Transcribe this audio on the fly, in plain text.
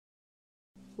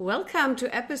Welcome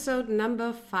to episode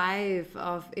number 5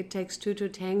 of It Takes Two to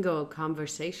Tango,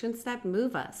 Conversations That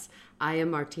Move Us. I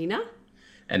am Martina.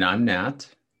 And I'm Nat.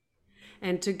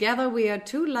 And together we are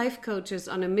two life coaches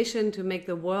on a mission to make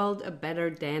the world a better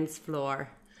dance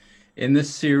floor. In this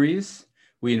series,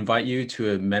 we invite you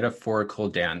to a metaphorical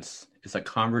dance. It's a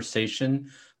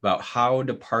conversation about how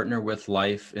to partner with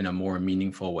life in a more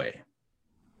meaningful way.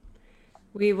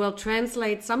 We will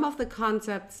translate some of the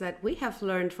concepts that we have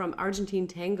learned from Argentine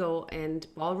tango and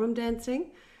ballroom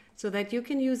dancing so that you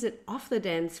can use it off the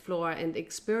dance floor and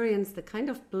experience the kind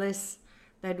of bliss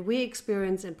that we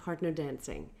experience in partner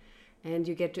dancing. And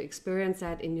you get to experience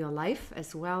that in your life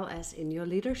as well as in your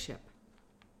leadership.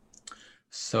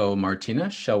 So, Martina,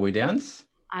 shall we dance?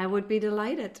 I would be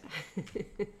delighted.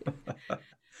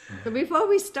 So before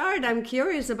we start, I'm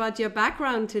curious about your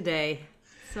background today.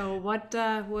 So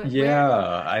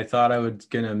I thought I was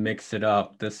gonna mix it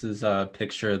up. This is a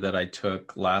picture that I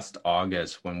took last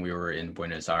August when we were in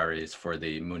Buenos Aires for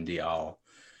the Mundial,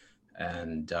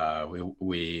 and I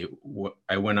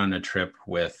went on a trip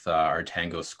with our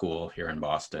tango school here in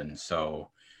Boston. So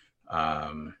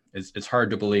it's hard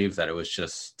to believe that it was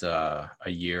just a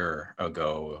year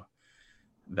ago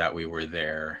that we were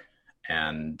there,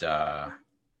 and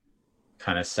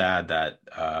kind of sad that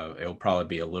it'll probably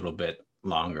be a little bit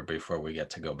longer before we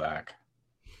get to go back.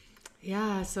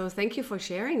 Yeah, so thank you for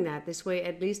sharing that. This way,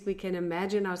 at least we can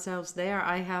imagine ourselves there.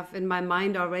 I have in my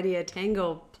mind already a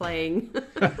tango playing.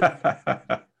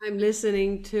 I'm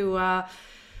listening to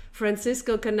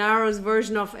Francisco Canaro's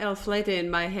version of El Flete in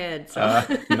my head. So.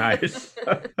 Nice.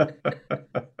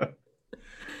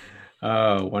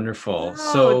 Oh, wonderful.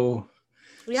 Oh.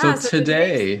 So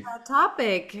today,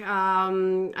 topic.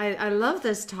 I love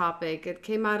this topic. It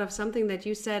came out of something that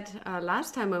you said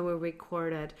last time when we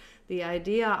recorded. The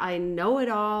idea, I know it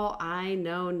all, I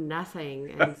know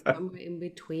nothing, and somewhere in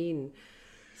between.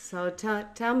 So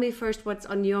tell me first what's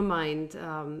on your mind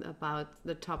about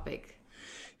the topic.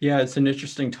 yeah, it's an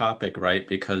interesting topic, right?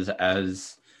 Because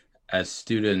as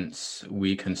students,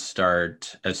 we can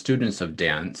start as students of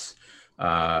dance.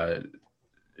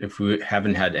 If we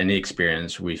haven't had any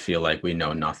experience, we feel like we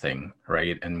know nothing,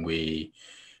 right? And we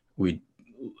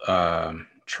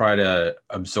try to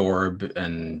absorb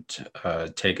and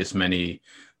take as many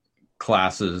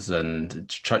classes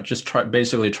and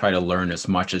basically try to learn as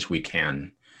much as we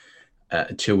can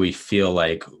till we feel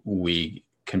like we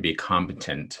can be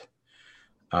competent.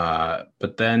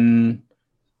 But then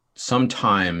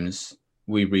sometimes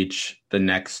we reach the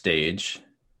next stage.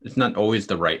 It's not always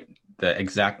the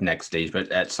exact next stage,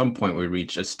 but at some point we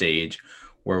reach a stage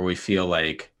where we feel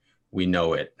like we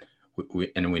know it,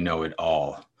 and we know it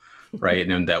all, right?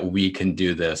 And that we can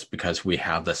do this because we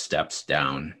have the steps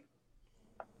down.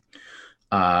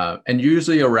 And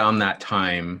usually around that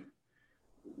time,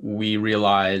 we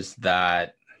realize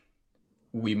that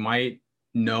we might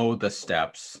know the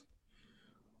steps,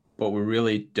 but we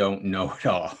really don't know it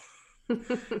all.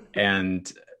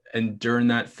 And during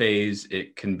that phase,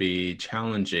 it can be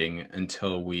challenging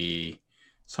until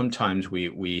sometimes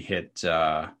we hit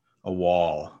a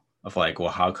wall of like, well,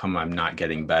 how come I'm not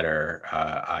getting better,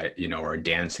 or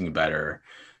dancing better,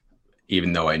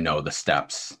 even though I know the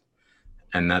steps?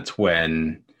 And that's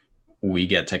when we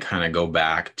get to kind of go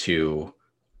back to,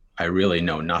 I really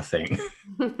know nothing.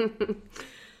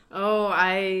 Oh,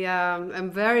 I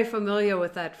am very familiar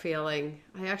with that feeling.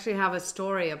 I actually have a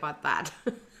story about that.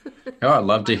 Oh, I'd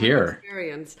love to hear.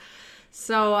 Experience.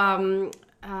 So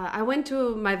I went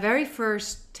to my very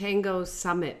first tango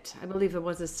summit. I believe it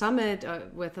was a summit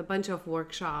with a bunch of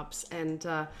workshops, and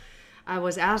I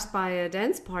was asked by a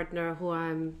dance partner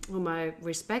whom I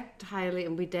respect highly,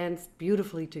 and we danced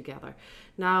beautifully together.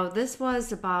 Now, this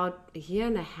was about a year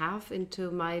and a half into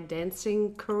my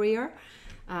dancing career,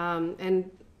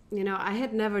 and I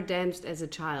had never danced as a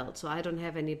child, so I don't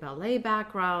have any ballet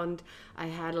background. I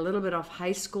had a little bit of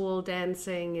high school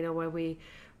dancing, where we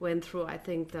went through, I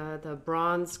think, the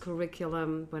bronze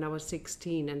curriculum when I was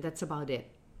 16, and that's about it.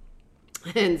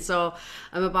 And so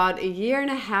I'm about a year and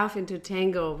a half into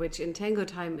tango, which in tango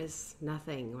time is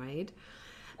nothing, right?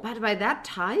 But by that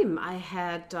time, I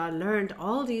had learned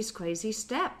all these crazy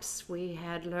steps. We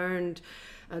had learned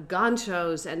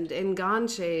ganchos and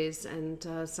enganches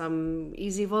and some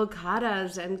easy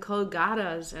volcadas and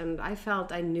colgadas, and I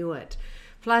felt I knew it.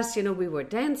 Plus, we were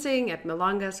dancing at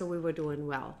Milonga, so we were doing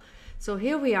well. So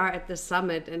here we are at the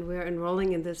summit, and we're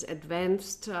enrolling in this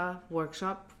advanced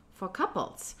workshop for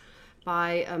couples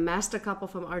by a master couple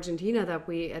from Argentina that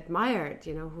we admired,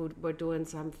 who were doing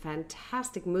some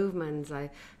fantastic movements.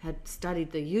 I had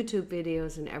studied the YouTube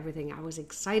videos and everything. I was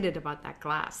excited about that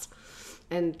class.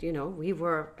 And, we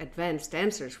were advanced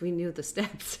dancers. We knew the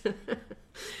steps.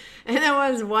 And there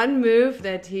was one move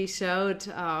that he showed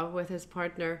with his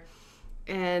partner.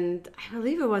 And I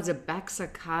believe it was a back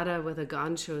saccada with a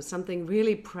gancho, something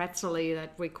really pretzel-y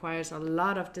that requires a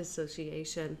lot of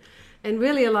dissociation and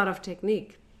really a lot of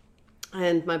technique.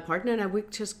 And my partner and I, we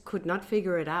just could not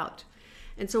figure it out.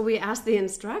 And so we asked the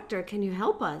instructor, can you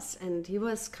help us? And he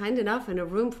was kind enough in a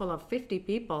room full of 50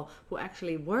 people who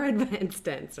actually were advanced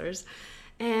dancers.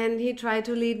 And he tried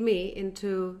to lead me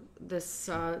into this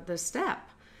the step.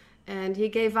 And he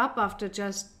gave up after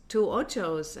just 2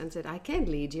 ochos and said, I can't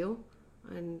lead you.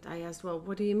 And I asked, well,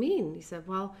 what do you mean? He said,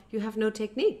 well, you have no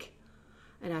technique.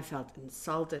 And I felt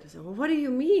insulted. I said, well, what do you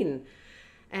mean?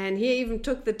 And he even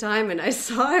took the time, and I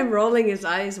saw him rolling his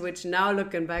eyes, which now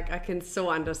looking back, I can so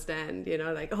understand,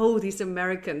 like, oh, these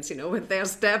Americans, with their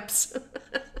steps.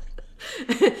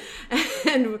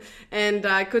 and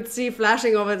I could see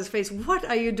flashing over his face, what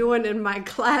are you doing in my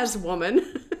class, woman?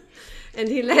 And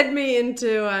he led me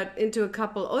into a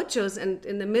couple ochos, and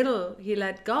in the middle, he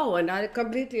let go, and I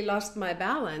completely lost my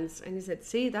balance. And he said,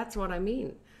 see, that's what I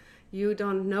mean. You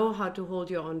don't know how to hold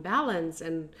your own balance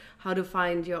and how to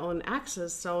find your own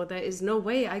axis, so there is no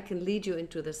way I can lead you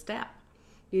into the step.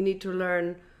 You need to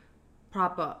learn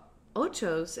proper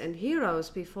ochos and heroes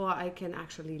before I can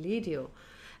actually lead you.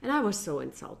 And I was so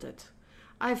insulted.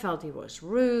 I felt he was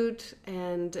rude,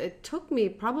 and it took me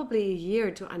probably a year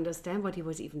to understand what he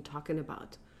was even talking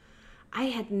about. I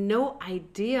had no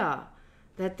idea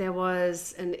that there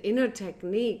was an inner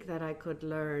technique that I could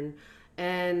learn,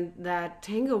 and that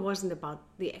tango wasn't about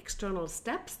the external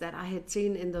steps that I had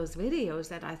seen in those videos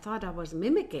that I thought I was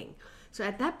mimicking. So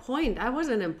at that point, I was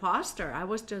an imposter. I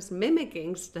was just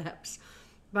mimicking steps,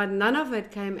 but none of it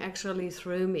came actually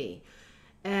through me.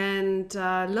 And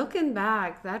looking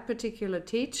back, that particular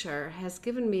teacher has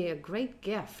given me a great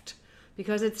gift,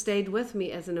 because it stayed with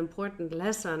me as an important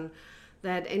lesson,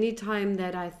 that anytime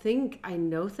that I think I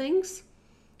know things,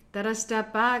 that I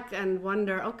step back and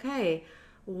wonder, okay,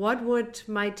 what would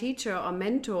my teacher or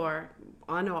mentor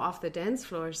on or off the dance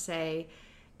floor say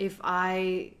if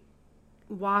I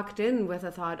walked in with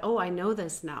a thought, oh, I know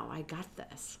this now, I got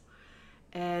this.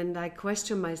 And I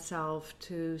question myself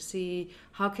to see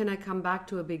how can I come back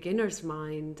to a beginner's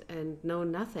mind and know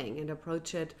nothing and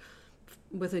approach it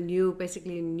with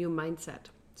basically a new mindset.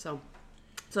 So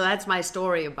that's my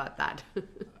story about that.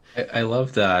 I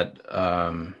love that.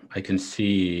 I can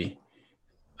see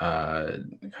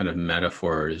kind of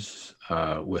metaphors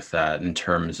with that in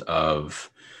terms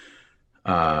of,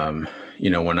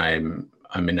 when I'm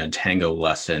in a tango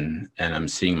lesson and I'm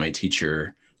seeing my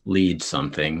teacher lead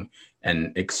something,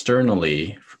 and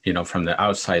externally, from the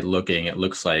outside looking, it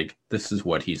looks like this is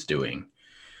what he's doing.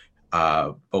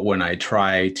 But when I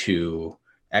try to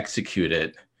execute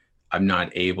it, I'm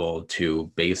not able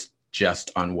to, based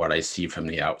just on what I see from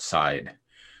the outside.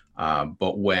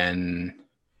 But when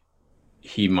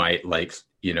he might lead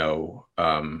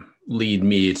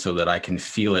me so that I can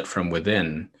feel it from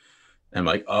within, I'm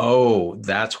like, oh,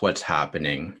 that's what's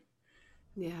happening.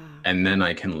 Yeah. And then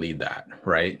I can lead that,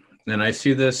 right? And I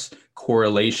see this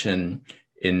correlation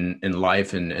in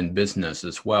life and business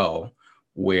as well,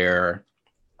 where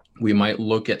we might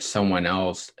look at someone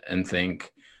else and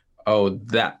think, oh,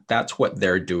 that's what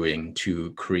they're doing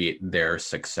to create their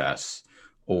success,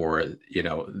 or,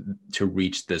 to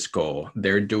reach this goal.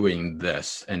 They're doing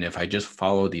this. And if I just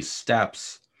follow these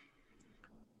steps,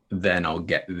 then I'll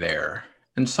get there.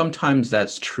 And sometimes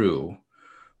that's true.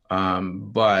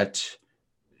 But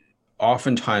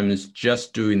oftentimes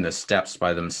just doing the steps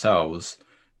by themselves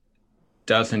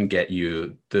doesn't get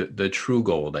you the true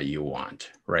goal that you want,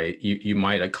 right? You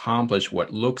might accomplish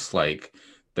what looks like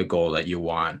the goal that you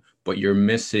want, but you're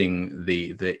missing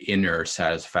the inner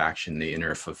satisfaction, the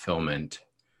inner fulfillment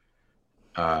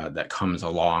that comes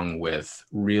along with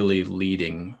really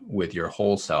leading with your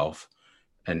whole self,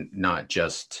 and not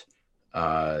just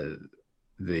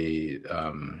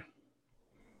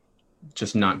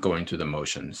just not going through the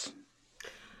motions.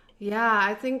 Yeah,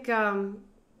 I think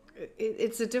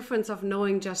it's a difference of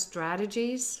knowing just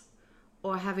strategies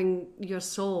or having your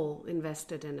soul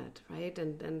invested in it, right?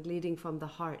 And leading from the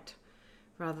heart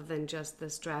rather than just the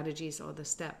strategies or the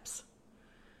steps.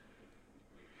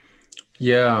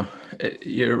 Yeah,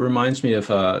 it reminds me of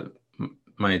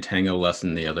my tango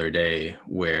lesson the other day,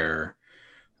 where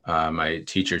my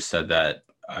teacher said that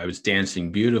I was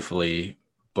dancing beautifully,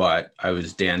 but I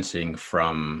was dancing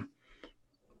from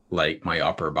my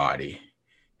upper body.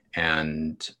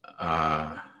 And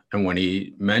when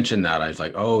he mentioned that, I was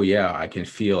like, oh yeah, I can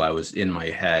feel I was in my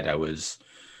head.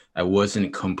 I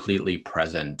wasn't completely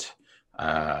present.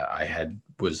 I had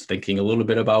was thinking a little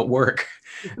bit about work.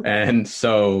 And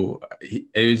so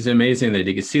it was amazing that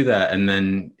he could see that. And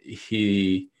then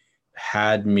he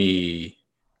had me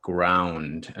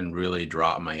ground and really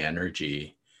drop my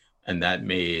energy. And that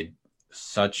made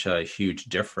such a huge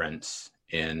difference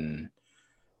in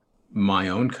my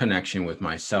own connection with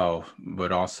myself,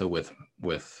 but also with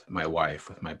my wife,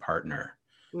 with my partner.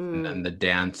 And then the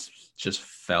dance just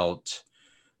felt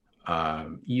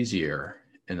easier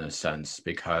in a sense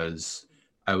because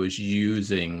I was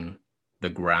using the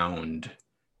ground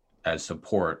as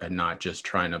support and not just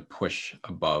trying to push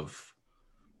above.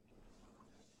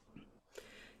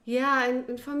 Yeah,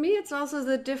 and for me, it's also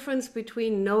the difference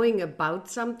between knowing about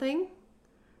something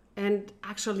and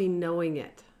actually knowing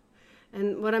it.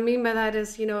 And what I mean by that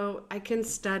is, I can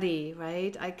study,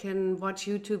 right? I can watch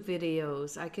YouTube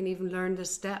videos. I can even learn the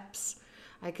steps.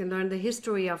 I can learn the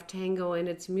history of tango and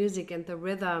its music and the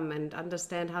rhythm and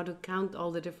understand how to count all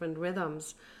the different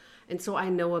rhythms. And so I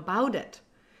know about it.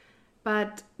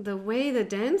 But the way the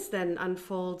dance then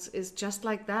unfolds is just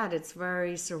like that. It's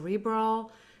very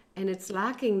cerebral and it's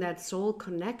lacking that soul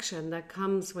connection that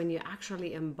comes when you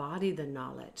actually embody the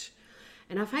knowledge.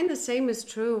 And I find the same is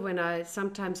true when I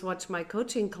sometimes watch my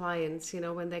coaching clients,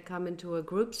 when they come into a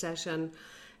group session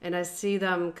and I see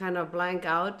them kind of blank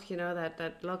out,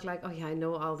 that look like, oh yeah, I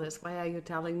know all this. Why are you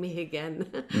telling me again?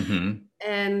 Mm-hmm.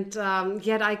 And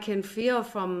yet I can feel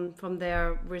from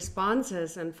their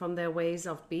responses and from their ways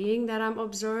of being that I'm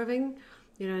observing,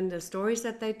 in the stories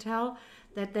that they tell,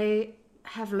 that they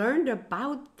have learned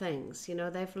about things.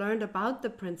 They've learned about the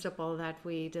principle that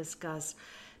we discuss,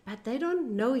 but they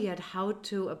don't know yet how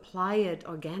to apply it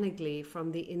organically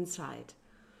from the inside.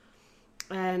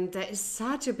 And there is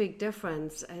such a big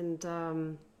difference.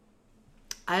 And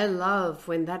I love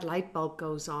when that light bulb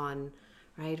goes on,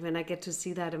 right? When I get to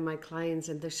see that in my clients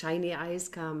and the shiny eyes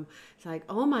come, it's like,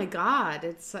 oh my God,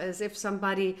 it's as if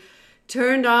somebody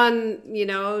turned on,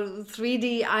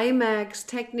 3D IMAX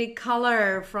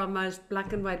Technicolor from a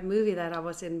black and white movie that I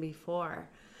was in before.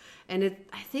 And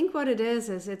I think what it is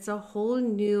it's a whole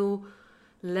new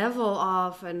level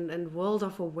of and world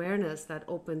of awareness that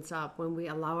opens up when we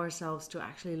allow ourselves to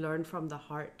actually learn from the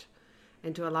heart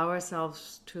and to allow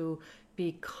ourselves to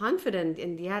be confident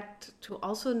and yet to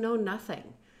also know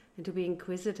nothing and to be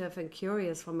inquisitive and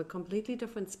curious from a completely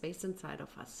different space inside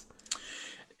of us.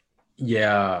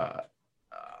 Yeah,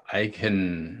 I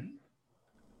can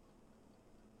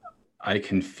I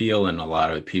can feel in a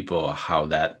lot of people how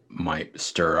that might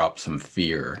stir up some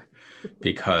fear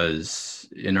because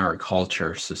in our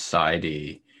culture,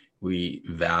 society, we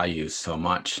value so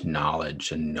much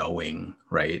knowledge and knowing,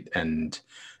 right? And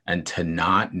to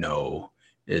not know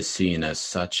is seen as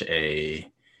such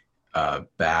a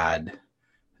bad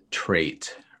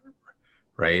trait,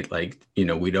 right? Like,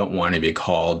 we don't want to be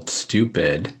called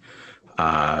stupid,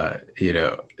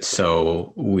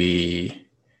 so we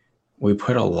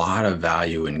put a lot of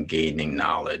value in gaining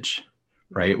knowledge,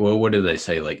 right? Well, what do they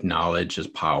say? Like knowledge is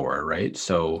power, right?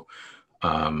 So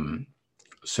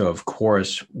of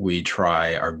course we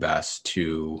try our best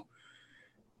to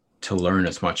learn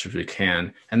as much as we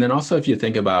can. And then also if you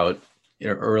think about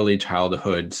early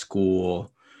childhood,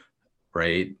 school,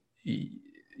 right?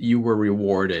 You were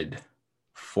rewarded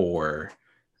for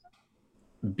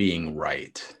being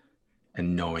right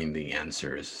and knowing the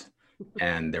answers.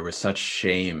 And there was such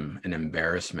shame and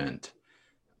embarrassment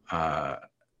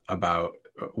about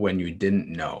when you didn't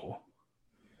know.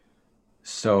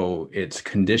 So it's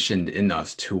conditioned in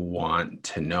us to want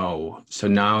to know. So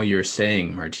now you're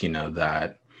saying, Martina,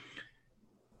 that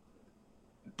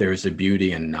there's a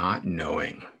beauty in not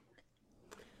knowing.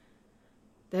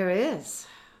 There is.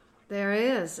 There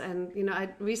is. And, I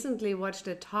recently watched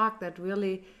a talk that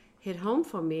really hit home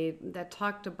for me that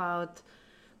talked about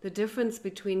the difference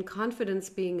between confidence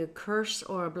being a curse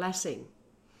or a blessing.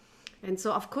 And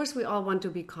so, of course, we all want to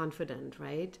be confident,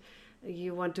 right?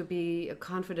 You want to be a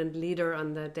confident leader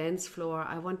on the dance floor.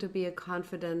 I want to be a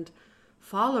confident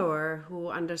follower who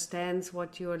understands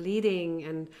what you're leading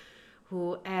and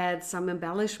who adds some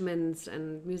embellishments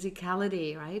and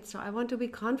musicality, right? So I want to be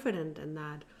confident in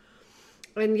that.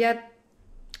 And yet,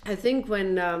 I think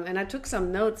when, and I took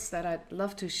some notes that I'd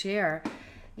love to share,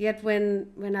 yet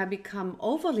when I become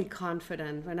overly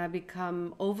confident, when I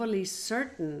become overly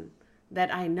certain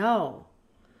that I know,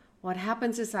 what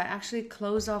happens is I actually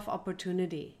close off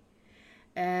opportunity.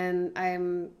 And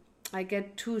I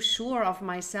get too sure of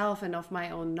myself and of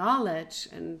my own knowledge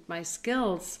and my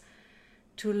skills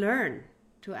to learn,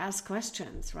 to ask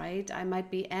questions, right? I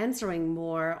might be answering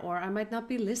more or I might not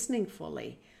be listening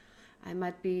fully. I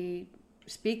might be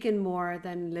speaking more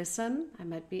than listen. I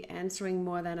might be answering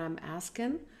more than I'm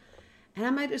asking. And I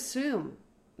might assume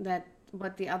that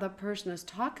what the other person is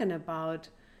talking about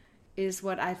is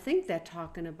what I think they're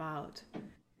talking about.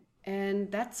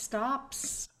 And that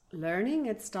stops learning,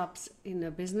 it stops in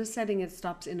a business setting, it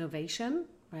stops innovation,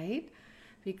 right?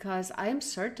 Because I'm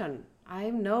certain, I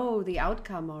know the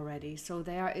outcome already. So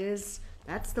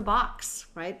that's the box,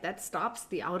 right? That stops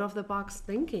the out of the box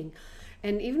thinking.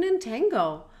 And even in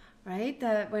tango, right?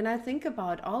 When I think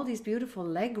about all these beautiful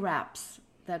leg wraps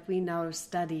that we now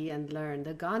study and learn,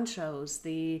 the ganchos,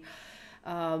 the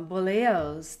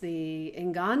boleos, the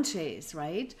enganches,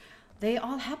 right? They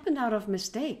all happened out of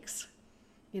mistakes.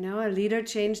 A leader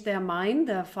changed their mind,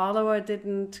 the follower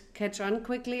didn't catch on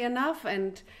quickly enough,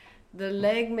 and the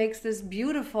leg makes this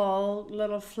beautiful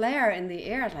little flare in the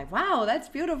air. It's like, wow, that's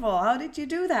beautiful. How did you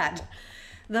do that?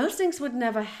 Those things would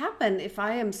never happen if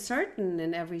I am certain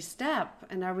in every step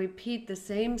and I repeat the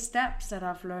same steps that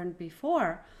I've learned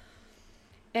before.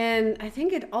 And I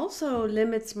think it also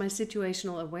limits my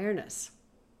situational awareness.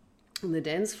 On the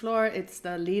dance floor, it's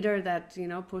the leader that,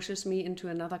 pushes me into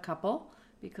another couple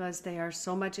because they are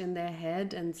so much in their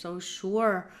head and so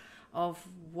sure of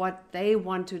what they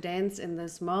want to dance in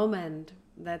this moment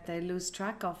that they lose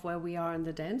track of where we are on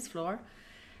the dance floor.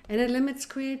 And it limits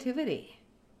creativity,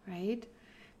 right?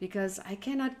 Because I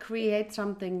cannot create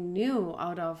something new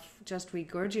out of just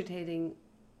regurgitating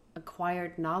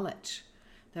acquired knowledge.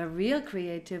 The real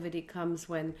creativity comes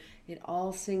when it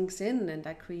all sinks in and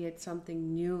I create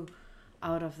something new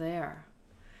out of there.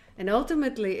 And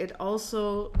ultimately, it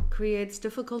also creates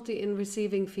difficulty in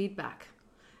receiving feedback.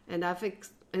 And I've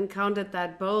encountered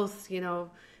that both,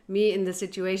 me in the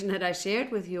situation that I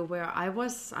shared with you, where I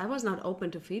was not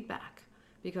open to feedback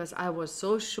because I was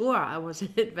so sure I was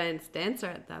an advanced dancer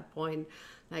at that point.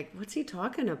 Like, what's he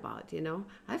talking about?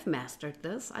 I've mastered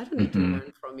this. I don't need to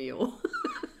learn from you.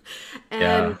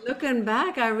 And looking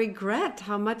back, I regret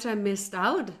how much I missed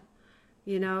out,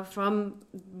 from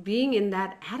being in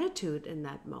that attitude in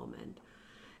that moment.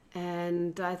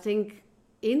 And I think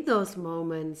in those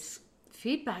moments,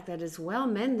 feedback that is well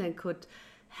meant and could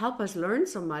help us learn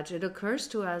so much, it occurs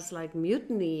to us like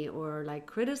mutiny or like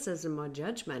criticism or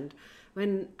judgment,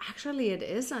 when actually it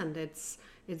isn't. It's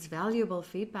valuable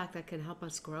feedback that can help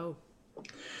us grow.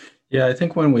 Yeah, I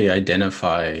think when we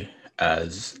identify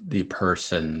as the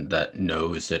person that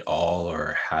knows it all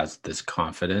or has this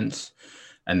confidence,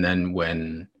 and then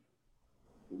when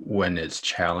it's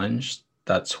challenged,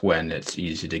 that's when it's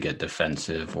easy to get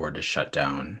defensive or to shut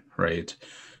down, right?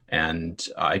 And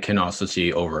I can also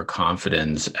see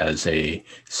overconfidence as a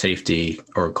safety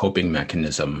or coping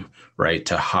mechanism, right,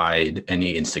 to hide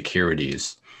any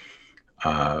insecurities.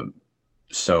 And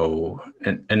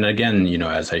again,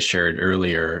 as I shared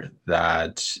earlier,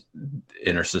 that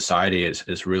in our society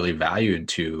is really valued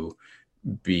to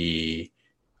be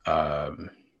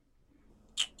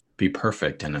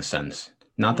perfect in a sense.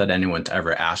 Not that anyone's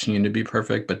ever asking you to be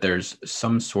perfect, but there's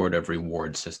some sort of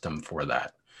reward system for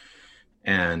that.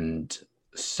 And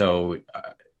so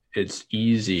it's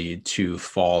easy to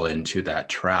fall into that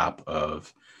trap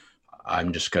of,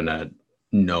 I'm just going to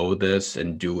know this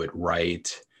and do it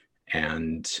right.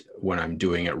 And when I'm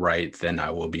doing it right, then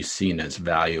I will be seen as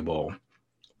valuable,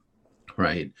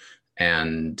 right?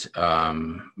 And,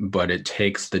 but it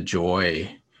takes the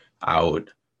joy out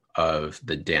of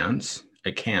the dance.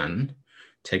 It can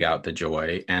take out the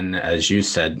joy. And as you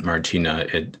said, Martina,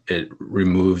 it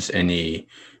removes any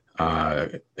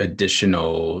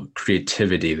additional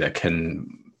creativity that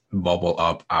can bubble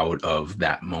up out of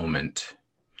that moment.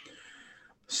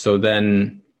 So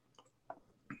then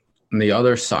on the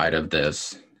other side of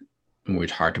this, we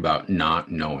talked about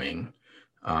not knowing.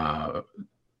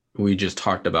 We just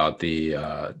talked about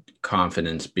the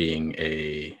confidence being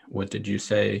what did you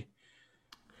say?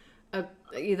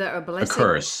 Either a blessing. A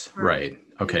curse, right.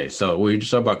 Okay, so we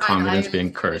just talked about confidence being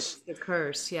a curse. The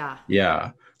curse, yeah.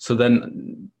 Yeah. So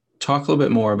then talk a little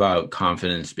bit more about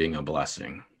confidence being a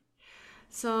blessing.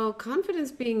 So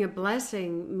confidence being a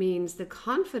blessing means the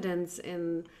confidence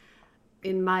in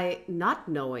my not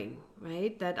knowing,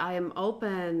 right? That I am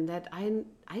open, that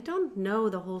I don't know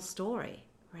the whole story,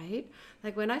 right?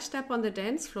 Like when I step on the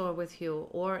dance floor with you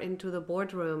or into the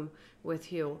boardroom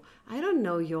with you, I don't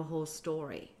know your whole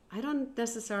story. I don't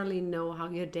necessarily know how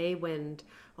your day went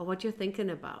or what you're thinking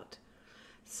about.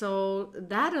 So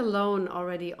that alone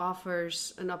already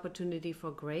offers an opportunity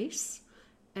for grace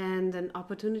and an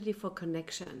opportunity for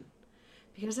connection.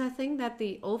 Because I think that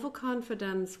the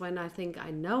overconfidence, when I think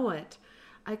I know it,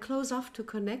 I close off to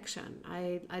connection.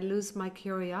 I lose my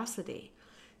curiosity.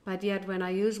 But yet when I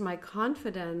use my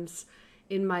confidence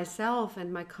in myself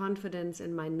and my confidence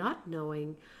in my not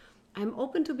knowing, I'm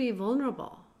open to be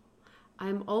vulnerable.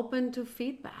 I'm open to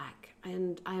feedback,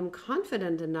 and I'm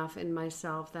confident enough in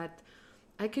myself that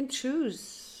I can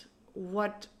choose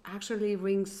what actually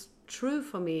rings true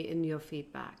for me in your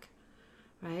feedback,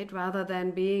 right? Rather than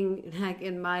being, like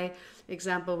in my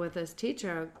example with this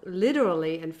teacher,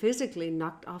 literally and physically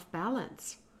knocked off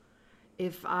balance.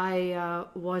 If I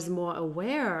was more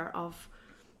aware of,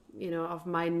 of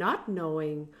my not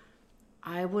knowing,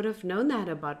 I would have known that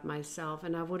about myself,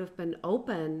 and I would have been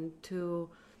open to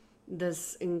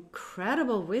this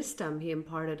incredible wisdom he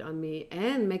imparted on me,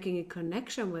 and making a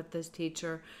connection with this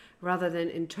teacher rather than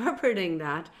interpreting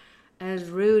that as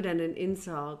rude and an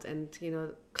insult, and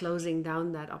closing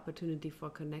down that opportunity for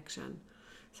connection.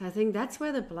 So I think that's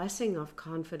where the blessing of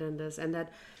confidence is, and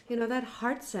that that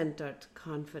heart-centered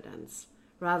confidence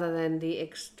rather than the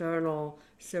external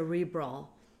cerebral,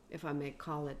 if I may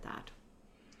call it that,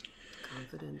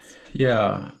 confidence.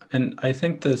 Yeah, and I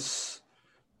think this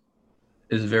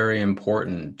is very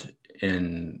important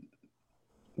in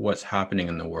what's happening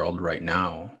in the world right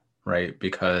now, right?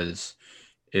 Because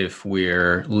if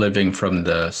we're living from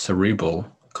the cerebral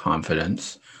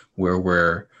confidence, where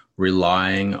we're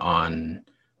relying on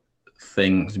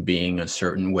things being a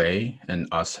certain way and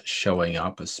us showing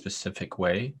up a specific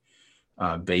way,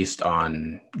 based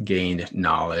on gained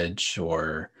knowledge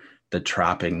or the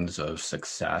trappings of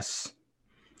success,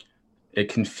 it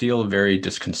can feel very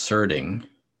disconcerting,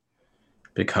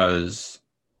 because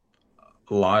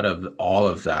a lot of all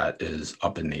of that is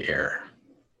up in the air.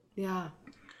 Yeah.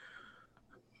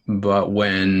 But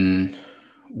when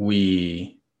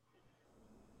we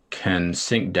can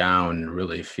sink down and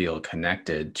really feel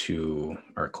connected to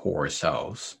our core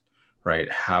selves, right?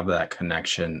 Have that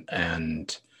connection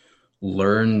and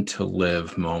learn to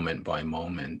live moment by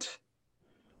moment,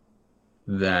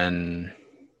 then,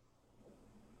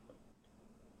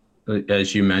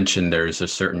 as you mentioned, there's a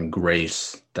certain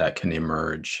grace that can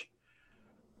emerge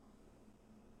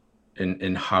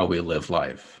in how we live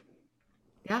life.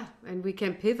 Yeah, and we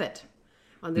can pivot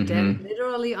on the Mm-hmm.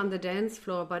 literally on the dance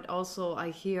floor, but also I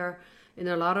hear in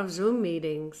a lot of Zoom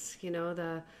meetings,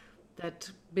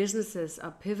 that businesses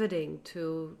are pivoting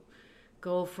to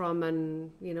go from a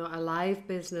live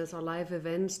business or live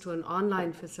events to an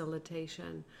online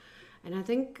facilitation. And I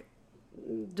think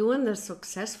doing this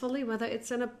successfully, whether it's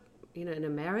in a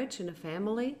marriage, in a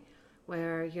family,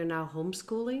 where you're now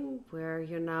homeschooling, where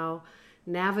you're now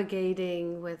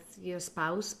navigating with your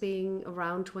spouse being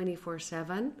around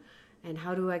 24/7, and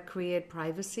how do I create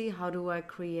privacy? How do I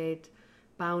create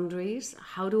boundaries?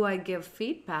 How do I give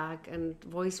feedback and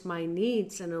voice my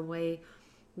needs in a way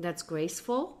that's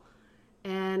graceful?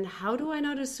 And how do I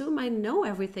not assume I know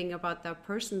everything about that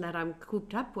person that I'm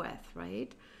cooped up with,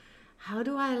 right? How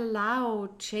do I allow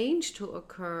change to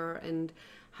occur, and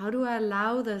how do I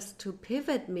allow this to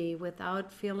pivot me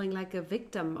without feeling like a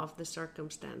victim of the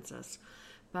circumstances,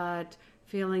 but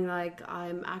feeling like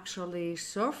I'm actually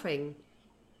surfing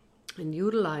and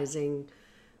utilizing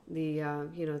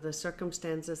the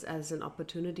circumstances as an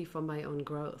opportunity for my own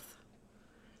growth?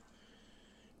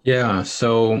 Yeah.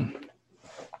 So,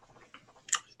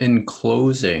 in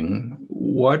closing,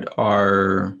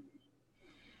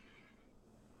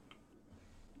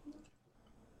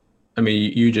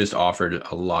 you just offered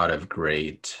a lot of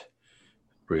great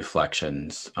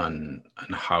reflections on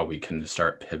how we can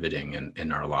start pivoting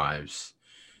in our lives.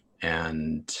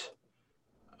 And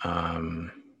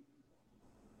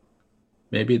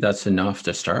maybe that's enough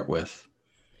to start with.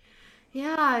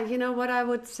 Yeah, what I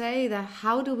would say, that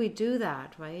how do we do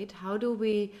that, right? How do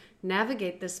we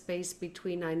navigate the space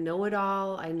between I know it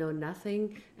all, I know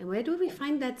nothing, and where do we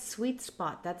find that sweet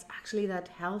spot that's actually that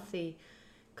healthy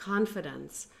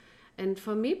confidence? And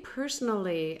for me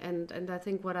personally, and I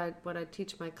think what I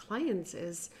teach my clients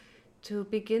is to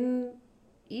begin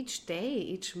each day,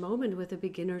 each moment with a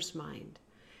beginner's mind.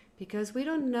 Because we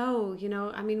don't know,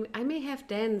 I may have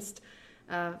danced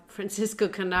Francisco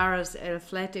Canaro's El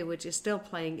Flete, which is still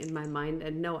playing in my mind,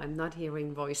 and no, I'm not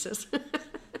hearing voices.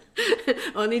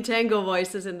 Only tango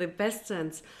voices in the best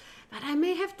sense. But I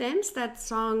may have danced that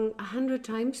song 100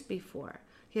 times before.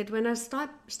 Yet when I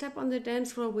step on the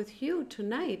dance floor with you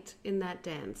tonight in that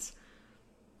dance,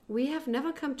 we have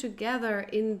never come together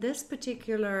in this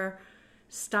particular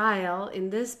style, in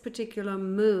this particular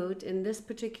mood, in this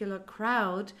particular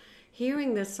crowd,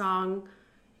 hearing the song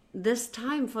this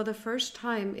time for the first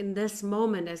time in this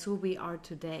moment as who we are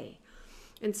today.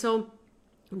 And so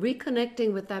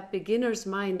reconnecting with that beginner's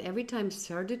mind every time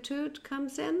certitude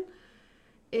comes in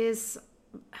is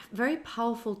a very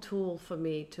powerful tool for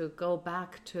me to go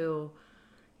back to,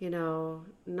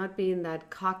 not being that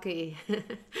cocky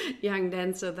young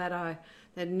dancer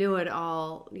that knew it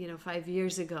all, 5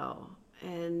 years ago,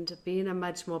 and being a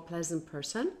much more pleasant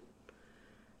person,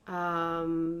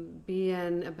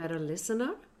 being a better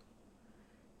listener,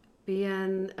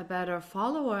 being a better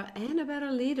follower, and a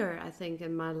better leader, I think,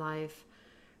 in my life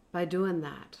by doing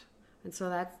that. And so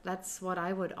that's what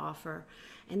I would offer.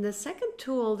 And the second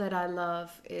tool that I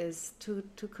love is to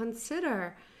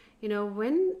consider,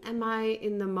 when am I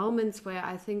in the moments where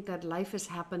I think that life is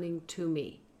happening to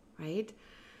me, right?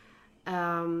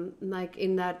 Like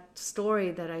in that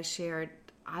story that I shared,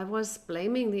 I was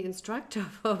blaming the instructor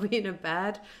for being a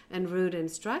bad and rude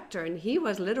instructor, and he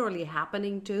was literally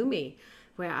happening to me,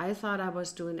 where I thought I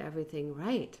was doing everything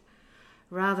right,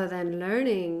 rather than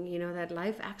learning, that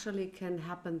life actually can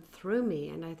happen through me.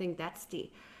 And I think that's the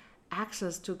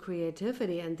access to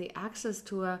creativity and the access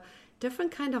to a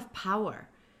different kind of power,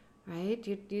 right?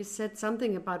 You said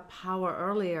something about power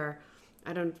earlier.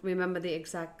 I don't remember the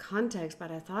exact context,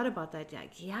 but I thought about that.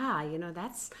 Like, yeah,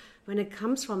 that's when it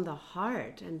comes from the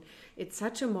heart, and it's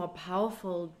such a more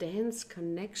powerful dance,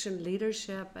 connection,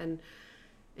 leadership, and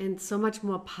so much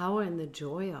more power in the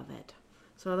joy of it.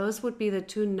 So those would be the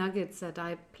two nuggets that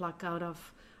I pluck out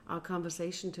of our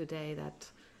conversation today that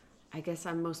I guess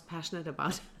I'm most passionate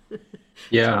about.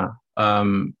 Yeah.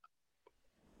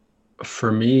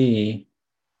 For me,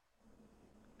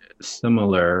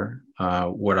 similar,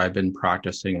 what I've been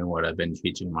practicing and what I've been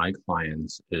teaching my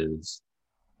clients is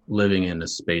living in a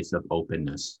space of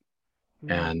openness.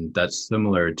 Mm-hmm. And that's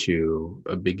similar to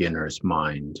a beginner's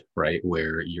mind, right?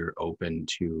 Where you're open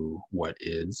to what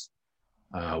is,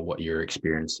 what you're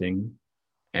experiencing,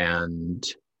 and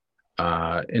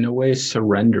in a way,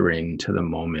 surrendering to the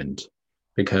moment,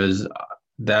 because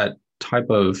that type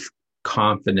of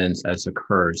confidence as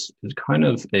occurs is kind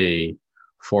of a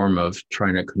form of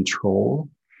trying to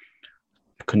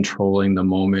controlling the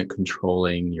moment,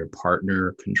 controlling your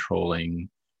partner, controlling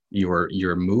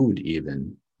your mood,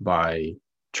 even by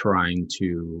trying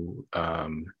to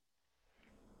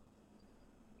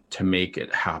make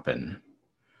it happen.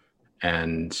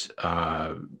 And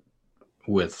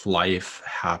with life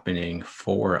happening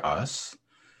for us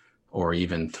or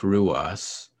even through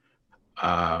us,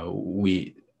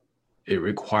 it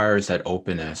requires that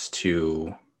openness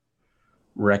to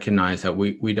recognize that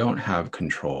we don't have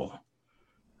control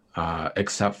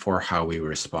except for how we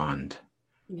respond.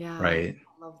 Yeah, right.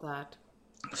 I love that.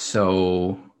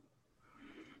 So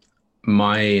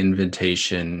my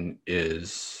invitation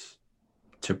is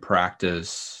to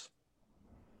practice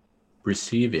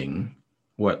receiving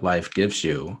what life gives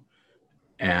you,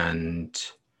 and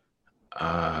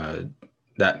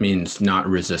that means not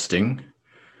resisting,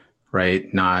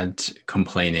 right? Not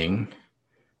complaining.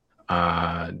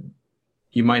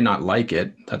 You might not like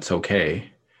it, that's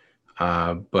okay,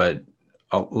 but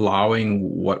allowing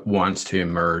what wants to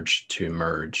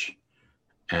emerge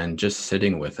and just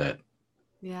sitting with it.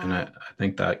 Yeah. And I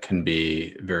think that can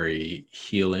be very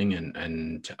healing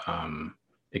and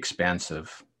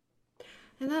expansive.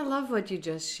 And I love what you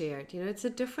just shared. It's a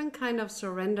different kind of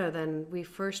surrender than we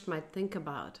first might think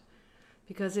about,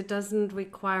 because it doesn't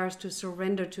require us to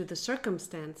surrender to the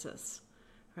circumstances,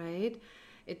 right?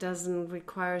 It doesn't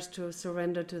require us to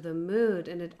surrender to the mood,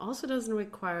 and it also doesn't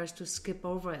require us to skip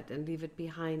over it and leave it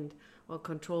behind or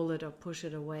control it or push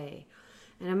it away.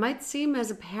 And it might seem as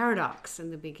a paradox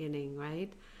in the beginning,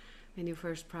 right? When you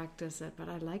first practice it, but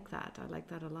I like that. I like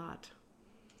that a lot.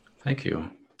 Thank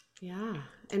you. Yeah.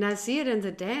 And I see it in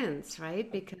the dance,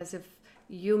 right? Because if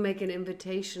you make an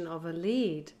invitation of a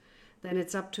lead, then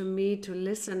it's up to me to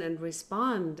listen and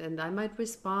respond. And I might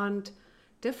respond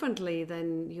differently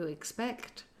than you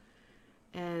expect.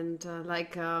 And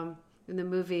in the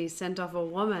movie Scent of a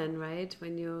Woman, right?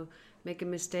 When you make a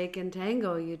mistake in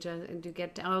tango, you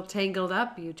get all tangled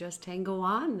up, you just tango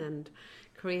on and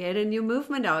create a new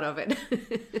movement out of it.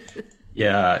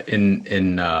 Yeah,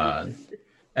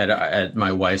 at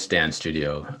my wife's dance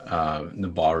studio, in the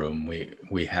ballroom,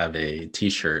 we have a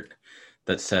T-shirt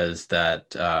that says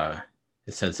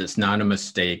it's not a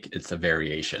mistake, it's a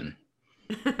variation.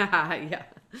 Yeah.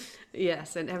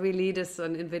 Yes, and every lead is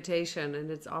an invitation,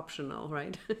 and it's optional,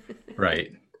 right?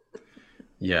 Right.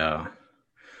 Yeah.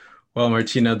 Well,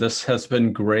 Martina, this has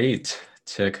been great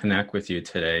to connect with you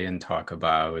today and talk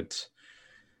about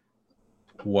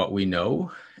what we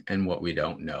know and what we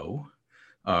don't know,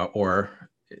 or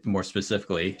more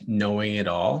specifically, knowing it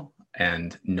all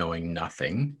and knowing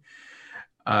nothing.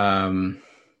 I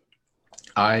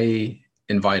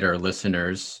invite our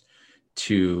listeners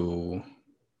to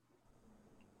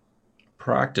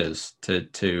practice,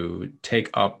 to take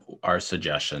up our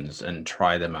suggestions and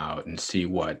try them out and see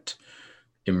what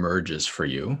emerges for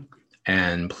you.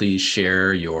 And please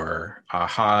share your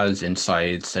ahas,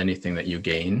 insights, anything that you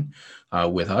gain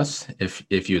with us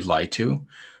if you'd like to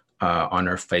on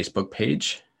our Facebook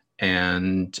page.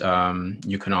 And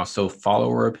you can also follow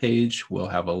our page. We'll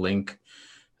have a link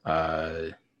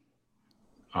on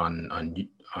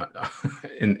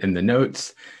in the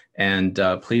notes. And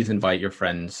please invite your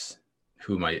friends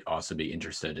who might also be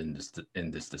interested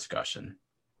in this discussion.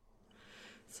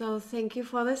 So thank you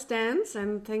for this dance,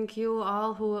 and thank you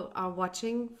all who are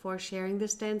watching for sharing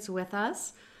this dance with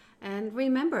us. And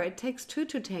remember, it takes two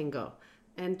to tango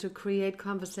and to create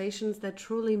conversations that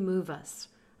truly move us.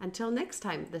 Until next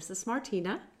time, this is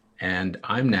Martina. And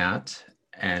I'm Nat,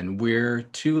 and we're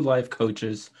two life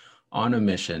coaches on a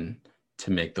mission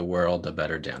to make the world a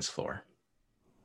better dance floor.